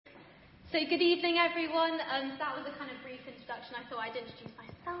So good evening, everyone. That was a kind of brief introduction. I thought I'd introduce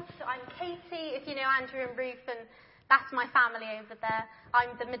myself. So I'm Katie, if you know Andrew and Ruth, and that's my family over there.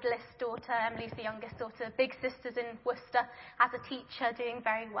 I'm the middleest daughter, Emily's the youngest daughter, big sister's in Worcester as a teacher, doing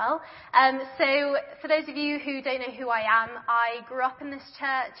very well. So for those of you who don't know who I am, I grew up in this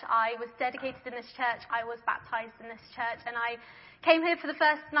church, I was dedicated in this church, I was baptised in this church, and I came here for the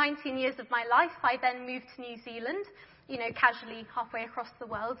first 19 years of my life. I then moved to New Zealand, casually halfway across the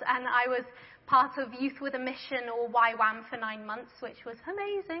world, and I was part of Youth with a Mission, or YWAM, for 9 months, which was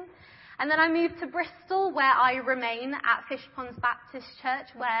amazing. And then I moved to Bristol, where I remain at Fishponds Baptist Church,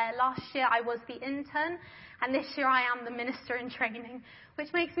 where last year I was the intern, and this year I am the minister in training,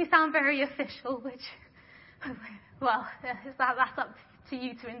 which makes me sound very official, which, well, that's up to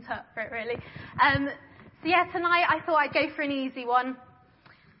you to interpret, really. So yeah, tonight I thought I'd go for an easy one.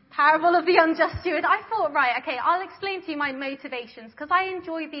 Parable of the unjust steward. I thought, right, okay, I'll explain to you my motivations, because I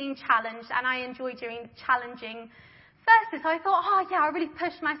enjoy being challenged and I enjoy doing challenging verses. So I thought, I really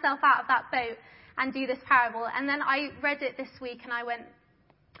pushed myself out of that boat and do this parable. And then I read it this week and I went,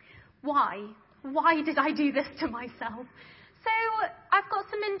 why? Why did I do this to myself? So I've got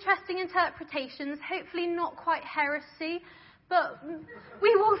some interesting interpretations, hopefully not quite heresy, but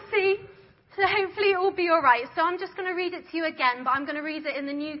we will see. So hopefully it will be all right. So I'm just going to read it to you again, but I'm going to read it in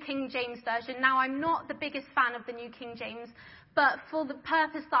the New King James Version. Now, I'm not the biggest fan of the New King James, but for the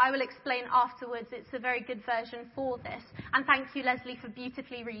purpose that I will explain afterwards, it's a very good version for this. And thank you, Leslie, for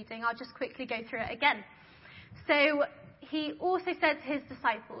beautifully reading. I'll just quickly go through it again. So he also said to his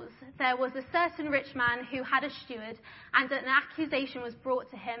disciples, there was a certain rich man who had a steward, and an accusation was brought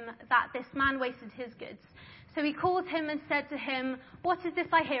to him that this man wasted his goods. So he called him and said to him, what is this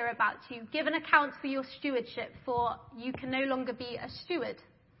I hear about you? Give an account for your stewardship, for you can no longer be a steward.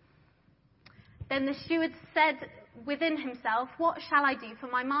 Then the steward said within himself, what shall I do? For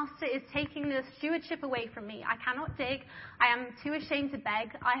my master is taking the stewardship away from me. I cannot dig. I am too ashamed to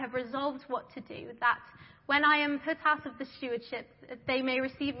beg. I have resolved what to do, that when I am put out of the stewardship, they may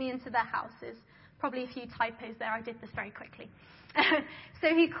receive me into their houses. Probably a few typos there. I did this very quickly.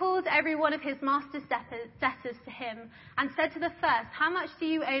 So he called every one of his master's debtors to him and said to the first, how much do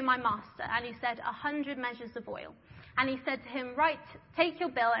you owe my master? And he said, 100 measures of oil. And he said to him, take your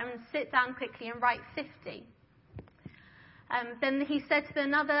bill and sit down quickly and write 50. Then he said to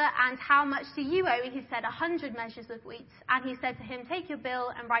another, and how much do you owe? He said, 100 measures of wheat. And he said to him, take your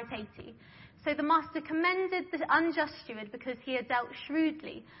bill and write 80. So the master commended the unjust steward because he had dealt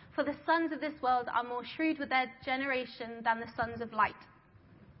shrewdly. For the sons of this world are more shrewd with their generation than the sons of light.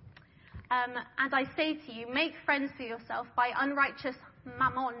 And I say to you, make friends for yourself by unrighteous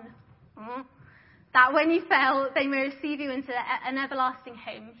mammon, that when you fail, they may receive you into an everlasting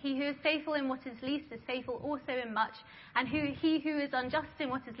home. He who is faithful in what is least is faithful also in much, and he who is unjust in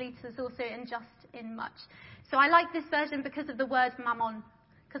what is least is also unjust in much. So I like this version because of the word mammon,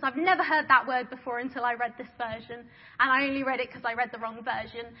 because I've never heard that word before until I read this version, and I only read it because I read the wrong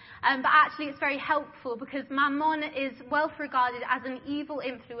version. But actually it's very helpful because mammon is wealth regarded as an evil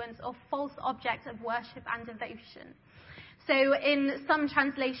influence or false object of worship and devotion. So in some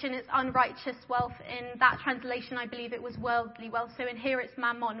translation it's unrighteous wealth. In that translation I believe it was worldly wealth. So in here it's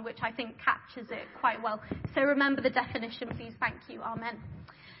mammon, which I think captures it quite well. So remember the definition, please. Thank you. Amen.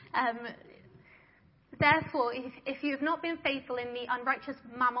 Therefore, if you have not been faithful in the unrighteous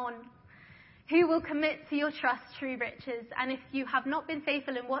mammon, who will commit to your trust true riches? And if you have not been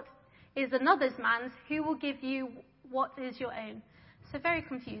faithful in what is another's man's, who will give you what is your own? So very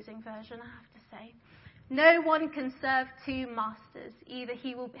confusing version, I have to say. No one can serve two masters. Either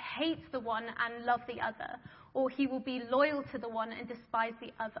he will hate the one and love the other, or he will be loyal to the one and despise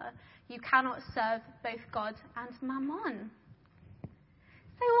the other. You cannot serve both God and mammon.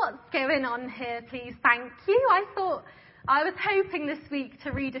 So what's going on here, please? Thank you. I was hoping this week to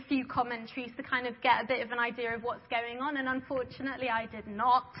read a few commentaries to kind of get a bit of an idea of what's going on, and unfortunately I did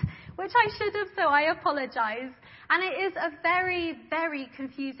not, which I should have, so I apologise. And it is a very, very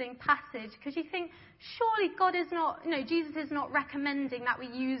confusing passage, because you think, surely God is not, Jesus is not recommending that we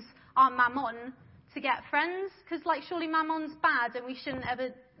use our mammon to get friends, because surely mammon's bad and we shouldn't ever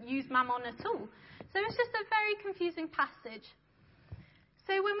use mammon at all. So it's just a very confusing passage.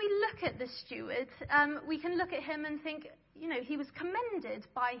 So when we look at the steward, we can look at him and think, he was commended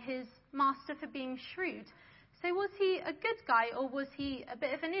by his master for being shrewd. So was he a good guy or was he a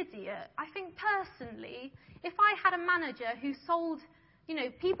bit of an idiot? I think personally, if I had a manager who sold,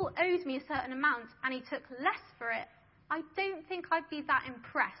 people owed me a certain amount and he took less for it, I don't think I'd be that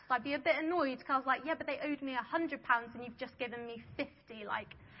impressed. I'd be a bit annoyed because I was like, yeah, but they owed me £100 and you've just given me 50.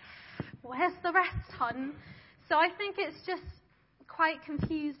 Where's the rest, hun? So I think it's just quite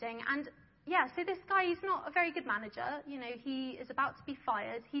confusing. And yeah, so this guy, he's not a very good manager. He is about to be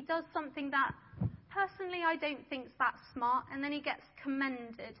fired. He does something that, personally, I don't think is that smart, and then he gets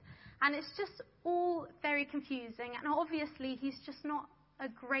commended. And it's just all very confusing. And obviously, he's just not a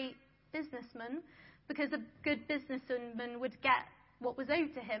great businessman, because a good businessman would get what was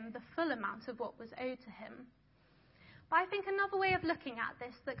owed to him, the full amount of what was owed to him. But I think another way of looking at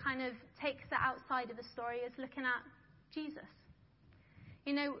this that kind of takes it outside of the story is looking at Jesus.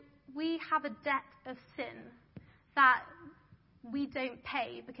 We have a debt of sin that we don't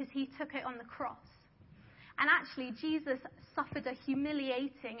pay because he took it on the cross. And actually, Jesus suffered a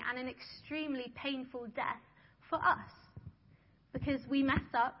humiliating and an extremely painful death for us, because we mess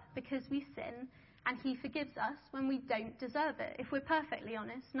up, because we sin, and he forgives us when we don't deserve it. If we're perfectly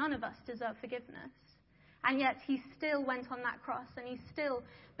honest, none of us deserve forgiveness. And yet he still went on that cross, and he still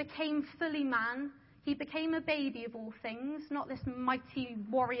became fully man. He became a baby of all things, not this mighty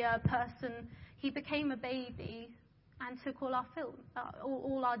warrior person. He became a baby and took all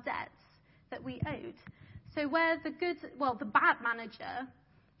our debts that we owed. So where the bad manager,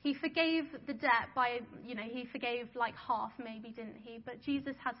 he forgave the debt by, he forgave like half maybe, didn't he? But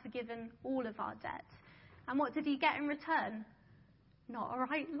Jesus has forgiven all of our debts. And what did he get in return? Not a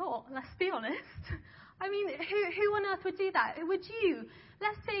right lot, let's be honest. I mean, who on earth would do that? Would you?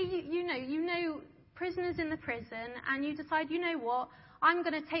 Let's say you know prisoners in the prison, and you decide, you know what, I'm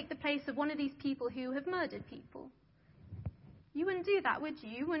going to take the place of one of these people who have murdered people. You wouldn't do that, would you?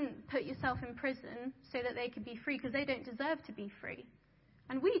 You wouldn't put yourself in prison so that they could be free, because they don't deserve to be free.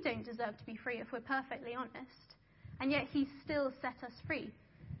 And we don't deserve to be free, if we're perfectly honest. And yet he still set us free.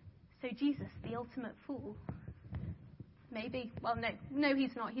 So Jesus, the ultimate fool. Maybe. Well, no,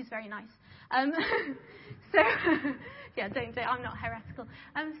 he's not. He's very nice. Yeah, don't. I'm not heretical.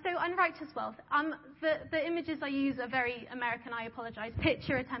 So unrighteous wealth. The images I use are very American. I apologise.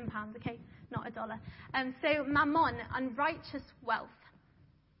 Picture a £10, okay, not $1. So mammon, unrighteous wealth.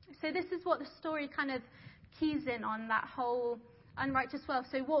 So this is what the story kind of keys in on, that whole unrighteous wealth.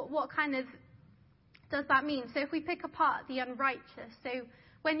 So what kind of does that mean? So if we pick apart the unrighteous, so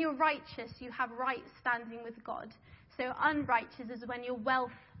when you're righteous, you have right standing with God. So unrighteous is when your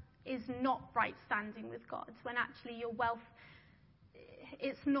wealth is not right standing with God, when actually your wealth,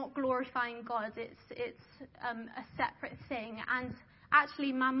 it's not glorifying God, it's a separate thing. And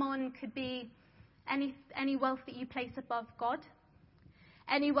actually mammon could be any wealth that you place above God,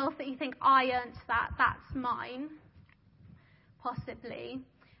 any wealth that you think, I earned that's mine, possibly.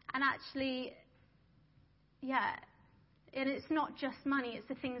 And actually, yeah, and it's not just money, it's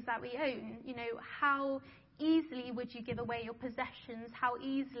the things that we own. How easily would you give away your possessions? How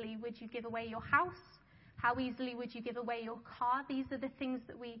easily would you give away your house? How easily would you give away your car? These are the things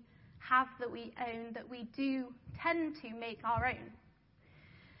that we have, that we own, that we do tend to make our own.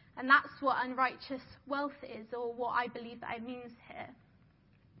 And that's what unrighteous wealth is, or what I believe that it means here.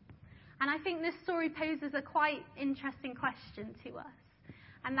 And I think this story poses a quite interesting question to us.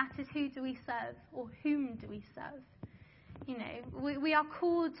 And that is, who do we serve, or whom do we serve? We are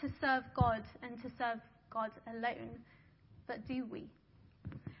called to serve God and to serve God alone, but do we?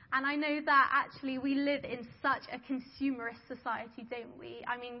 And I know that actually we live in such a consumerist society, don't we?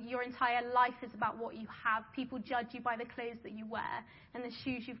 I mean, your entire life is about what you have. People judge you by the clothes that you wear and the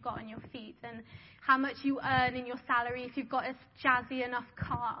shoes you've got on your feet and how much you earn in your salary, if you've got a jazzy enough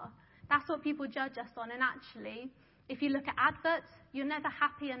car. That's what people judge us on. And actually, if you look at adverts, you're never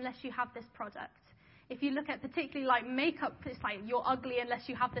happy unless you have this product. If you look at particularly like makeup, it's like you're ugly unless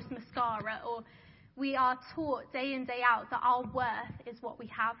you have this mascara. Or we are taught day in, day out that our worth is what we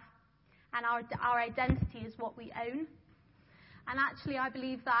have, and our identity is what we own. And actually, I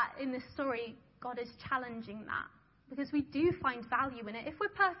believe that in this story, God is challenging that, because we do find value in it. If we're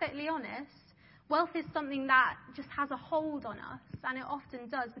perfectly honest, wealth is something that just has a hold on us, and it often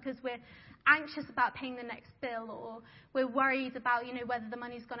does, because we're anxious about paying the next bill, or we're worried about, whether the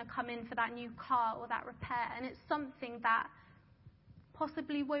money's going to come in for that new car or that repair. And it's something that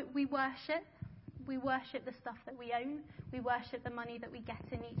possibly we worship. We worship the stuff that we own. We worship the money that we get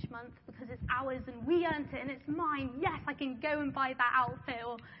in each month because it's ours and we earned it and it's mine. Yes, I can go and buy that outfit,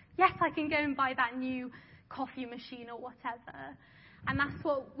 or yes, I can go and buy that new coffee machine or whatever. And that's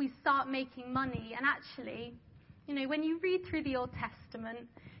what we start making money. And actually, when you read through the Old Testament,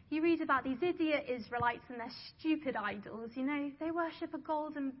 you read about these idiot Israelites and their stupid idols. They worship a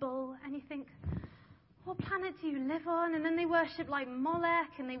golden bull, and you think, what planet do you live on? And then they worship like Molech,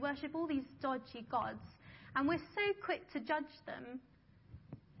 and they worship all these dodgy gods. And we're so quick to judge them,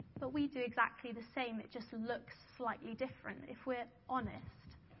 but we do exactly the same. It just looks slightly different, if we're honest.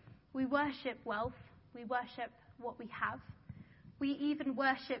 We worship wealth. We worship what we have. We even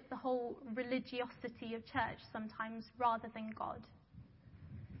worship the whole religiosity of church sometimes rather than God.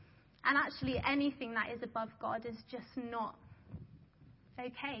 And actually anything that is above God is just not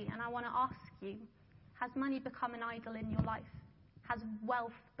okay. And I want to ask you, has money become an idol in your life? Has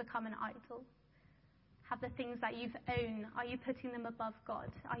wealth become an idol? Have the things that you've owned, are you putting them above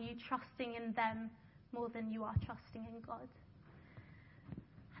God? Are you trusting in them more than you are trusting in God?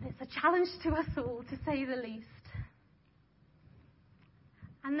 And it's a challenge to us all, to say the least.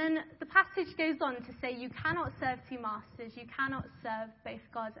 And then the passage goes on to say you cannot serve two masters. You cannot serve both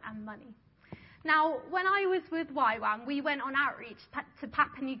God and money. Now, when I was with YWAM, we went on outreach to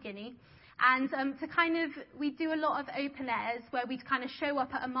Papua New Guinea. And we do a lot of open airs where we kind of show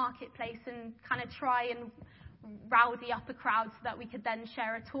up at a marketplace and kind of try and rowdy up a crowd so that we could then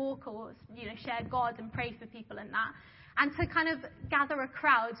share a talk or, share God and pray for people and that. And to kind of gather a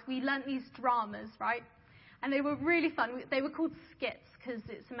crowd, we learnt these dramas, right? And they were really fun. They were called skits because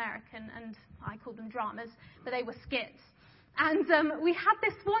it's American, and I call them dramas, but they were skits. And we had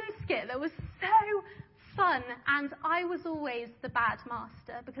this one skit that was so fun, and I was always the bad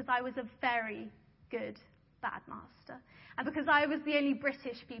master because I was a very good bad master. And because I was the only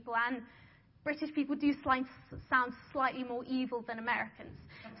British people, and British people do sound slightly more evil than Americans.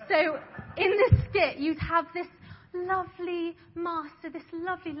 So in this skit, you'd have this lovely master, this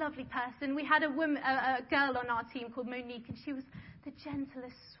lovely, lovely person. We had a girl on our team called Monique, and she was the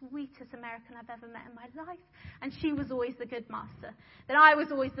gentlest, sweetest American I've ever met in my life. And she was always the good master. Then I was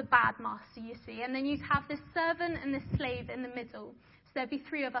always the bad master, you see. And then you'd have this servant and this slave in the middle. So there'd be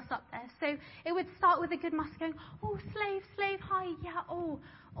three of us up there. So it would start with a good master going, "Oh, slave, hi, yeah, oh,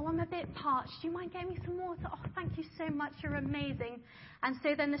 I'm a bit parched. Do you mind getting me some water? Oh, thank you so much, you're amazing." And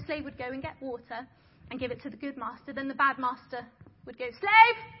so then the slave would go and get water and give it to the good master. Then the bad master would go,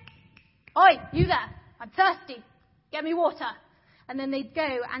 "Slave! Oi, you there, I'm thirsty. Get me water." And then they'd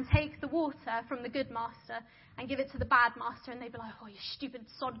go and take the water from the good master and give it to the bad master, and they'd be like, "Oh, you stupid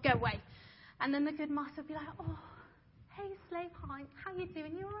sod, go away." And then the good master would be like, "Oh, hey, slave, hi, how you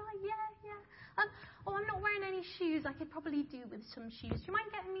doing? You all right? Yeah. Oh, I'm not wearing any shoes. I could probably do with some shoes. Do you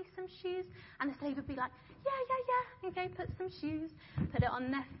mind getting me some shoes?" And the slave would be like, yeah. And go put some shoes, put it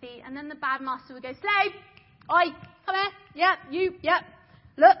on their feet. And then the bad master would go, "Slave, oi, come here. Yeah, you, yeah.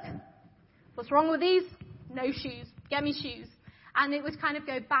 Look, what's wrong with these? No shoes. Get me shoes." And it would kind of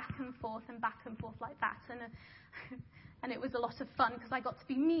go back and forth like that. And it was a lot of fun because I got to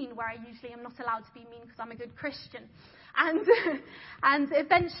be mean where I usually am not allowed to be mean because I'm a good Christian. And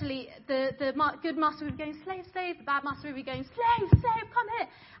eventually the good master would be going, "Slave, slave." The bad master would be going, "Slave, slave, come here."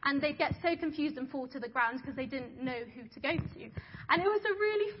 And they'd get so confused and fall to the ground because they didn't know who to go to. And it was a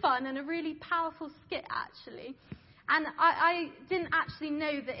really fun and a really powerful skit, actually. And I didn't actually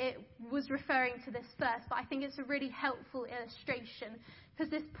know that it was referring to this verse, but I think it's a really helpful illustration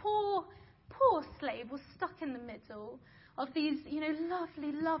because this poor slave was stuck in the middle of these,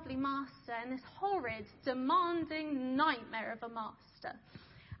 lovely, lovely master and this horrid, demanding nightmare of a master.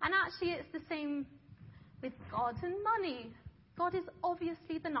 And actually it's the same with God and money. God is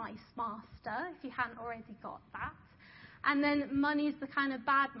obviously the nice master, if you hadn't already got that. And then money's the kind of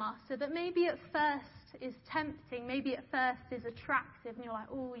bad master that maybe at first is tempting, maybe at first is attractive, and you're like,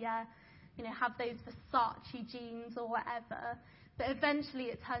 "Oh yeah, have those Versace jeans or whatever." But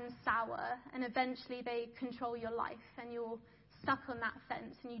eventually it turns sour, and eventually they control your life, and you're stuck on that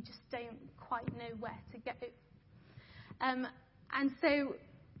fence, and you just don't quite know where to go. And so,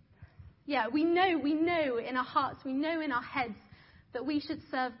 yeah, we know in our hearts, we know in our heads that we should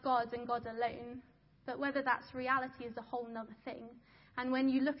serve God and God alone. But whether that's reality is a whole nother thing. And when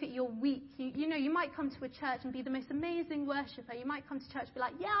you look at your week, you might come to a church and be the most amazing worshiper. You might come to church and be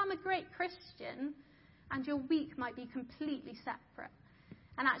like, "Yeah, I'm a great Christian." And your week might be completely separate.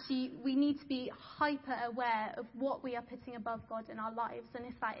 And actually, we need to be hyper aware of what we are putting above God in our lives. And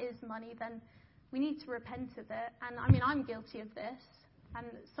if that is money, then we need to repent of it. And I'm guilty of this. And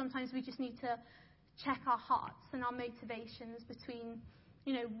sometimes we just need to check our hearts and our motivations between,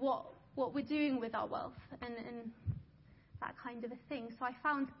 what we're doing with our wealth and that kind of a thing. So I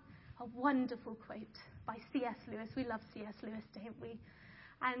found a wonderful quote by C.S. Lewis. We love C.S. Lewis, don't we?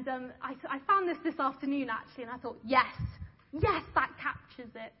 And I found this afternoon, actually, and I thought, yes, that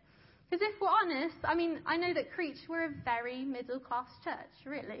captures it. Because if we're honest, I know that Creech, we're a very middle-class church,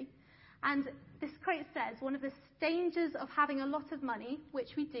 really. And this quote says, one of the dangers of having a lot of money,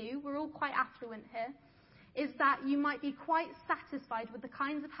 which we do, we're all quite affluent here, is that you might be quite satisfied with the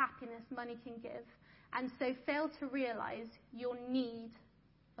kinds of happiness money can give, and so fail to realize your need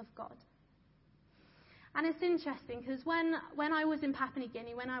of God. And it's interesting because when I was in Papua New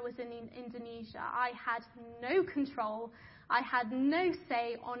Guinea, when I was in Indonesia, I had no control. I had no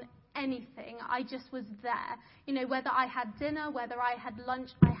say on anything. I just was there. You know, whether I had dinner, whether I had lunch,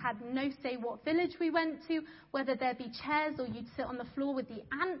 I had no say what village we went to, whether there be chairs or you'd sit on the floor with the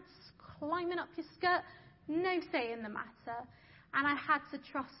ants climbing up your skirt. No say in the matter. And I had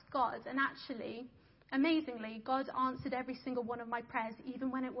to trust God. And actually, amazingly, God answered every single one of my prayers,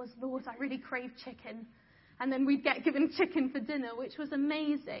 even when it was, Lord, I really crave chicken. And then we'd get given chicken for dinner, which was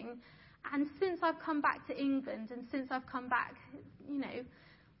amazing. And since I've come back to England and since I've come back, you know,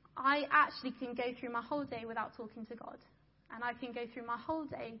 I actually can go through my whole day without talking to God. And I can go through my whole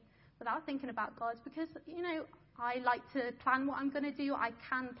day without thinking about God because, you know, I like to plan what I'm going to do. I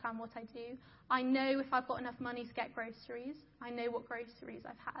can plan what I do. I know if I've got enough money to get groceries. I know what groceries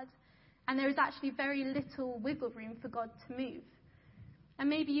I've had. And there is actually very little wiggle room for God to move. And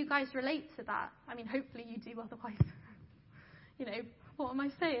maybe you guys relate to that. I mean, hopefully you do, otherwise, you know, what am I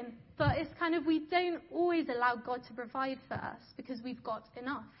saying? But it's kind of, we don't always allow God to provide for us because we've got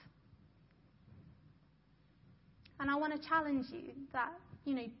enough. And I want to challenge you that,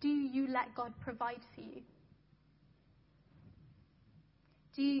 you know, do you let God provide for you?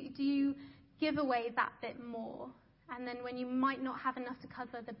 Do you give away that bit more? And then when you might not have enough to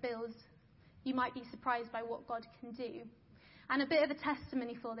cover the bills, you might be surprised by what God can do. And a bit of a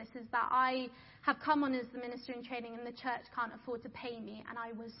testimony for this is that I have come on as the minister in training and the church can't afford to pay me. And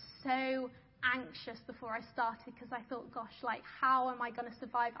I was so anxious before I started because I thought, gosh, like, how am I going to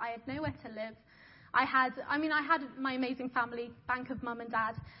survive? I had nowhere to live. I had my amazing family, bank of mum and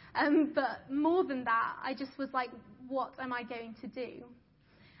dad. But more than that, I just was like, what am I going to do?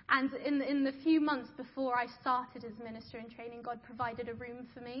 And in the few months before I started as minister in training, God provided a room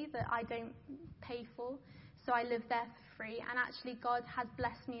for me that I don't pay for. So I live there for free. And actually, God has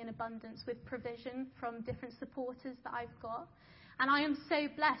blessed me in abundance with provision from different supporters that I've got. And I am so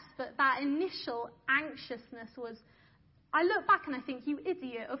blessed. But that initial anxiousness was, I look back and I think, you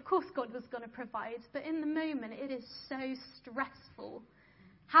idiot, of course God was going to provide. But in the moment, it is so stressful.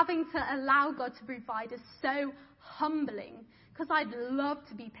 Having to allow God to provide is so humbling. Because I'd love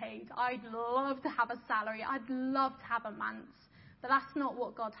to be paid. I'd love to have a salary. I'd love to have a manse. But that's not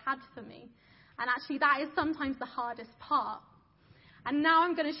what God had for me. And actually, that is sometimes the hardest part. And now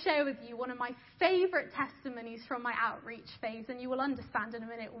I'm going to share with you one of my favourite testimonies from my outreach phase. And you will understand in a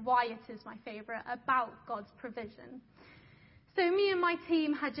minute why it is my favourite, about God's provision. So me and my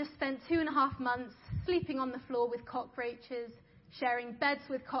team had just spent 2.5 months sleeping on the floor with cockroaches, sharing beds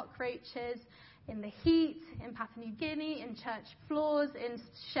with cockroaches, in the heat, in Papua New Guinea, in church floors, in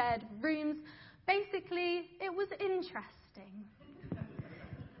shared rooms. Basically, it was interesting.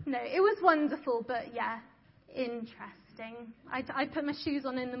 No, it was wonderful, but yeah, interesting. I'd put my shoes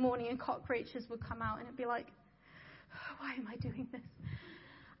on in the morning and cockroaches would come out and it'd be like, why am I doing this?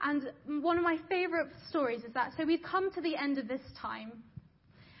 And one of my favourite stories is that, so we'd come to the end of this time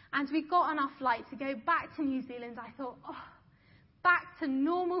and we got on our flight to go back to New Zealand. I thought, back to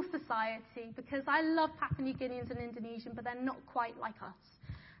normal society, because I love Papua New Guineans and Indonesian, but they're not quite like us.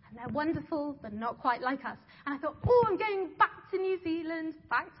 And they're wonderful, but not quite like us. And I thought, I'm going back to New Zealand,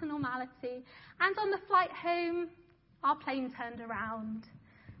 back to normality. And on the flight home, our plane turned around.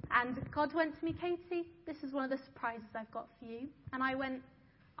 And God went to me, Katie, this is one of the surprises I've got for you. And I went,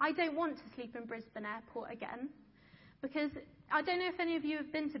 I don't want to sleep in Brisbane Airport again. Because I don't know if any of you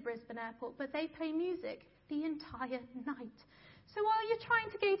have been to Brisbane Airport, but they play music the entire night. So while you're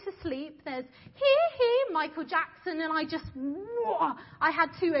trying to go to sleep, there's Michael Jackson, and I had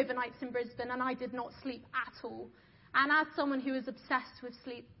 2 overnights in Brisbane, and I did not sleep at all. And as someone who is obsessed with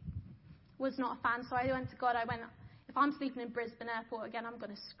sleep, was not a fan, so I went to God, if I'm sleeping in Brisbane Airport again, I'm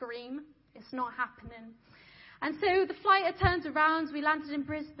going to scream. It's not happening. And so the flight had turned around, we landed in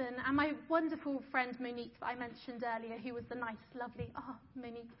Brisbane, and my wonderful friend Monique that I mentioned earlier, who was the nice, lovely,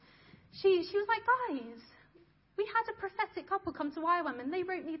 Monique, she was like, guys, we had a prophetic couple come to YWAM and they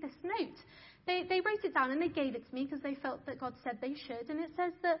wrote me this note. They wrote it down and they gave it to me because they felt that God said they should. And it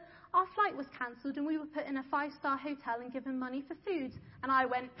says that our flight was cancelled and we were put in a 5-star hotel and given money for food. And I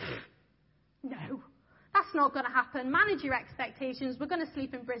went, no, that's not going to happen. Manage your expectations. We're going to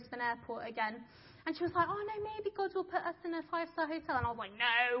sleep in Brisbane Airport again. And she was like, no, maybe God will put us in a 5-star hotel. And I was like,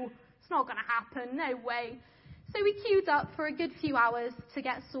 no, it's not going to happen. No way. So we queued up for a good few hours to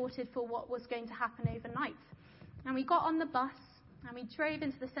get sorted for what was going to happen overnight. And we got on the bus and we drove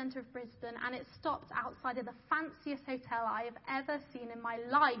into the centre of Brisbane, and it stopped outside of the fanciest hotel I have ever seen in my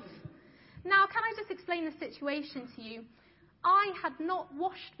life. Now, can I just explain the situation to you? I had not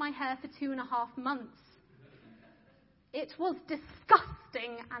washed my hair for 2.5 months. It was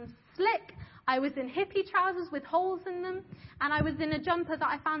disgusting and slick. I was in hippie trousers with holes in them, and I was in a jumper that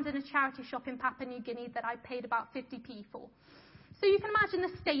I found in a charity shop in Papua New Guinea that I paid about 50p for. So you can imagine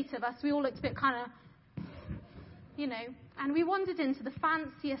the state of us. We all looked a bit kind of, and we wandered into the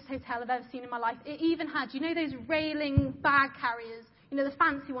fanciest hotel I've ever seen in my life. It even had, those railing bag carriers, the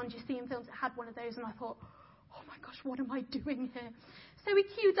fancy ones you see in films. It had one of those, and I thought, oh my gosh, what am I doing here? So we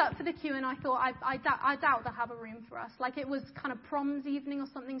queued up for the queue, and I thought, I doubt they'll have a room for us. Like, it was kind of proms evening or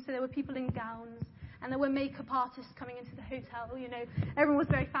something, so there were people in gowns, and there were makeup artists coming into the hotel, Everyone was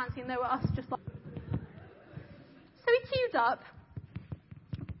very fancy, and there were us just like... So we queued up,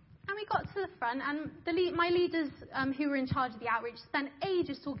 and we got to the front, and my leaders, who were in charge of the outreach, spent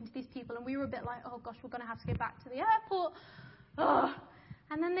ages talking to these people, and we were a bit like, oh gosh, we're going to have to go back to the airport. Ugh.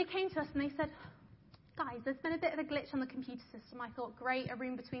 And then they came to us, and they said, guys, there's been a bit of a glitch on the computer system. I thought, great, a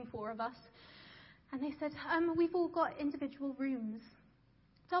room between 4 of us. And they said, we've all got individual rooms,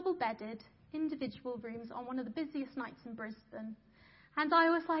 double-bedded, individual rooms on one of the busiest nights in Brisbane. And I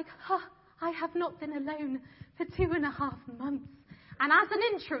was like, I have not been alone for 2.5 months. And as an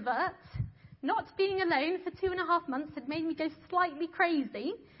introvert, not being alone for 2.5 months had made me go slightly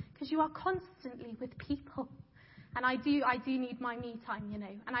crazy, because you are constantly with people. And I do need my me time,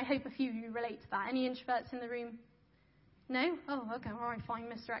 And I hope a few of you relate to that. Any introverts in the room? No? Oh, okay. All right, fine,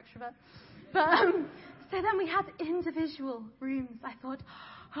 Mr. Extrovert. But so then we had individual rooms. I thought,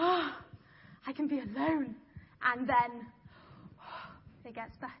 I can be alone. And then it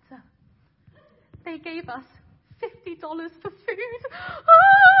gets better. They gave us $50 for food.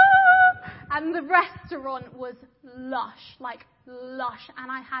 And the restaurant was lush. And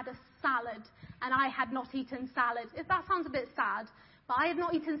I had a salad. And I had not eaten salad. If that sounds a bit sad, but I had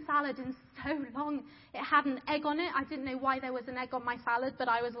not eaten salad in so long. It had an egg on it. I didn't know why there was an egg on my salad, but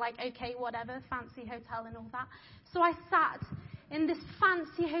I was like, okay, whatever, fancy hotel and all that. So I sat in this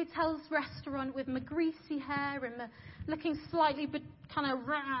fancy hotel's restaurant with my greasy hair and my looking slightly but kind of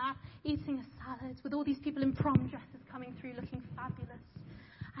rah, eating a salad with all these people in prom dresses coming through looking fabulous.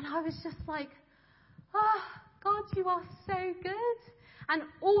 And I was just like, God, you are so good. And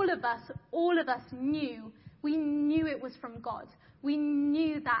all of us knew it was from God. We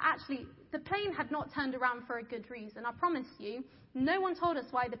knew that actually the plane had not turned around for a good reason. I promise you, no one told us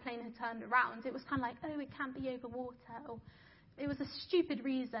why the plane had turned around. It was kind of like, it can't be over water. Or it was a stupid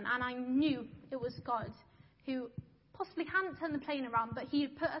reason. And I knew it was God who possibly hadn't turned the plane around, but he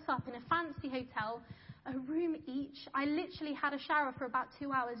had put us up in a fancy hotel, a room each. I literally had a shower for about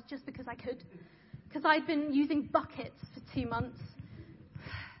 2 hours just because I could. Because I'd been using buckets for 2 months.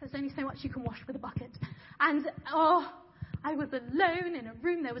 There's only so much you can wash with a bucket. And, I was alone in a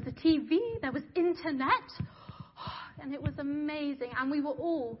room. There was a TV. There was internet. And it was amazing. And we were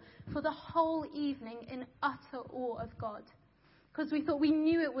all, for the whole evening, in utter awe of God. Because we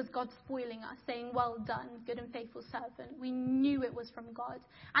knew it was God spoiling us, saying, well done, good and faithful servant. We knew it was from God.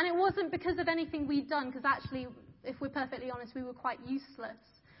 And it wasn't because of anything we'd done, because actually, if we're perfectly honest, we were quite useless.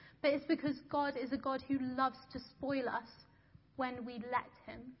 But it's because God is a God who loves to spoil us when we let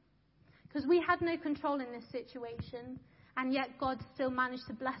him. Because we had no control in this situation, and yet God still managed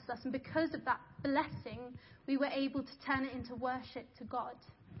to bless us. And because of that blessing, we were able to turn it into worship to God.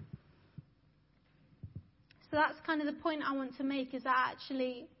 So that's kind of the point I want to make, is that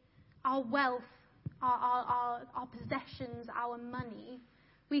actually our wealth, our possessions, our money,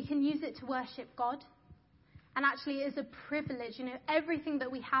 we can use it to worship God. And actually it is a privilege. Everything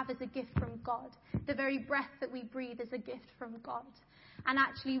that we have is a gift from God. The very breath that we breathe is a gift from God. And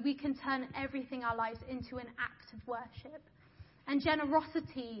actually we can turn everything our lives into an act of worship. And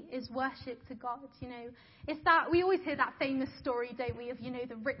generosity is worship to God. It's that we always hear that famous story, don't we, of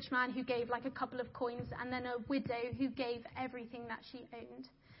the rich man who gave like a couple of coins, and then a widow who gave everything that she owned.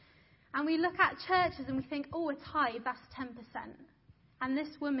 And we look at churches and we think, a tithe, that's 10%. And this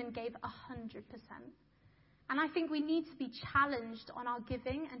woman gave 100%. And I think we need to be challenged on our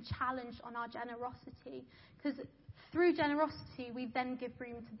giving and challenged on our generosity. Because through generosity, we then give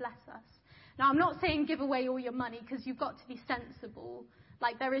room to bless us. Now, I'm not saying give away all your money, because you've got to be sensible.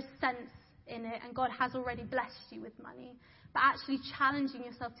 Like, there is sense in it, and God has already blessed you with money. But actually challenging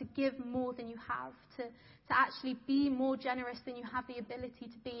yourself to give more than you have, to actually be more generous than you have the ability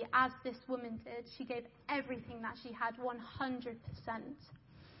to be, as this woman did. She gave everything that she had, 100%.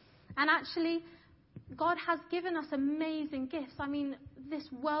 And actually, God has given us amazing gifts. I mean, this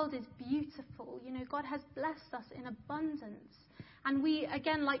world is beautiful. God has blessed us in abundance. And we,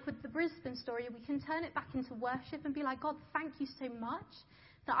 again, like with the Brisbane story, we can turn it back into worship and be like, God, thank you so much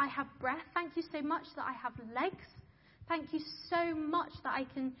that I have breath. Thank you so much that I have legs. Thank you so much that I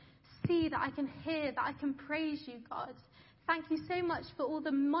can see, that I can hear, that I can praise you, God. Thank you so much for all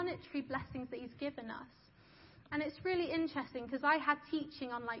the monetary blessings that he's given us. And it's really interesting because I had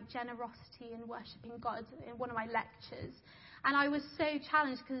teaching on like generosity and worshipping God in one of my lectures. And I was so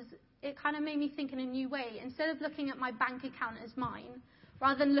challenged because it kind of made me think in a new way. Instead of looking at my bank account as mine,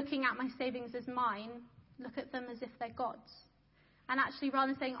 rather than looking at my savings as mine, look at them as if they're God's. And actually,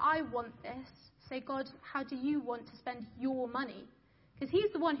 rather than saying, I want this, say, God, how do you want to spend your money? Because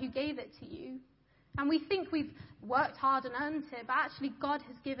he's the one who gave it to you. And we think we've worked hard and earned it, but actually God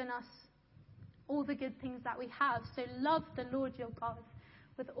has given us all the good things that we have. So love the Lord your God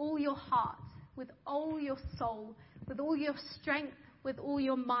with all your heart, with all your soul, with all your strength, with all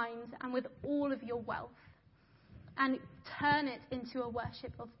your mind, and with all of your wealth. And turn it into a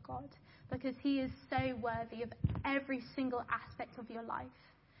worship of God, because he is so worthy of every single aspect of your life.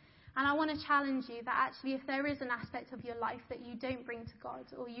 And I want to challenge you that actually if there is an aspect of your life that you don't bring to God,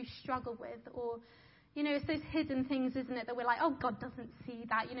 or you struggle with, or, you know, it's those hidden things, isn't it, that we're like, oh, God doesn't see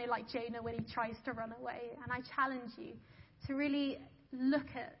that, you know, like Jonah when he tries to run away. And I challenge you to really look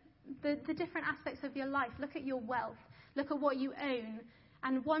at the different aspects of your life. Look at your wealth. Look at what you own.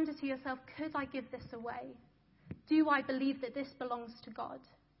 And wonder to yourself, could I give this away? Do I believe that this belongs to God?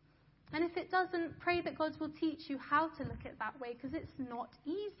 And if it doesn't, pray that God will teach you how to look at it that way, because it's not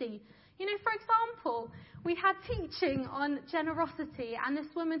easy. You know, for example, we had teaching on generosity, and this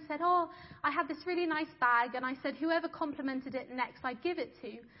woman said, oh, I had this really nice bag, and I said, whoever complimented it next, I'd give it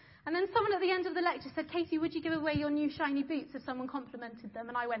to. And then someone at the end of the lecture said, Katie, would you give away your new shiny boots if someone complimented them?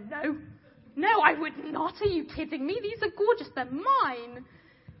 And I went, no, I would not. Are you kidding me? These are gorgeous. They're mine.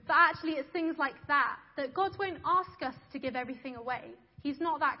 But actually, it's things like that God won't ask us to give everything away. He's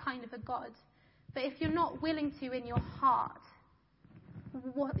not that kind of a God. But if you're not willing to in your heart,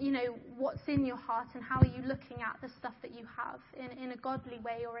 what's in your heart, and how are you looking at the stuff that you have in a godly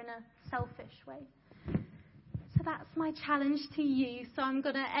way or in a selfish way? So that's my challenge to you. So I'm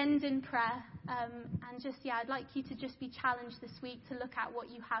going to end in prayer. And I'd like you to just be challenged this week to look at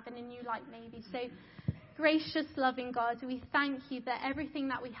what you have in a new light maybe. So gracious, loving God, we thank you that everything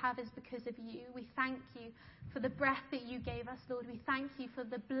that we have is because of you. We thank you for the breath that you gave us, Lord. We thank you for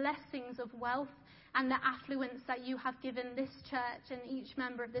the blessings of wealth and the affluence that you have given this church and each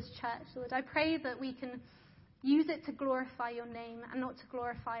member of this church, Lord. I pray that we can use it to glorify your name and not to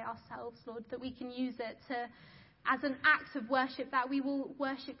glorify ourselves, Lord, that we can use it as an act of worship, that we will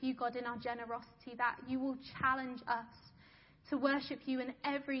worship you, God, in our generosity, that you will challenge us to worship you in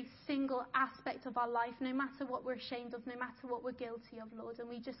every single aspect of our life, no matter what we're ashamed of, no matter what we're guilty of, Lord, and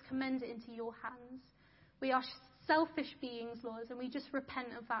we just commend it into your hands. We are selfish beings, Lord, and we just repent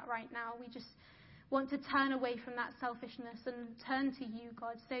of that right now. We just want to turn away from that selfishness and turn to you,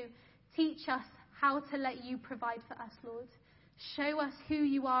 God. So teach us how to let you provide for us, Lord. Show us who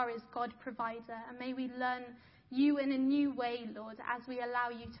you are as God provider, and may we learn you in a new way, Lord, as we allow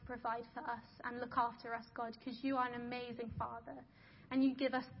you to provide for us and look after us, God, because you are an amazing Father, and you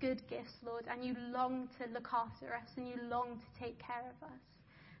give us good gifts, Lord, and you long to look after us, and you long to take care of us.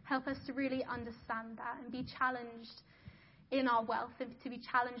 Help us to really understand that and be challenged in our wealth, and to be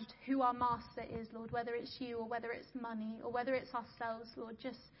challenged who our master is, Lord, whether it's you or whether it's money or whether it's ourselves, Lord.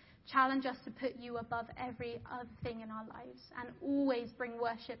 Just challenge us to put you above every other thing in our lives and always bring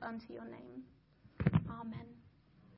worship unto your name. Amen.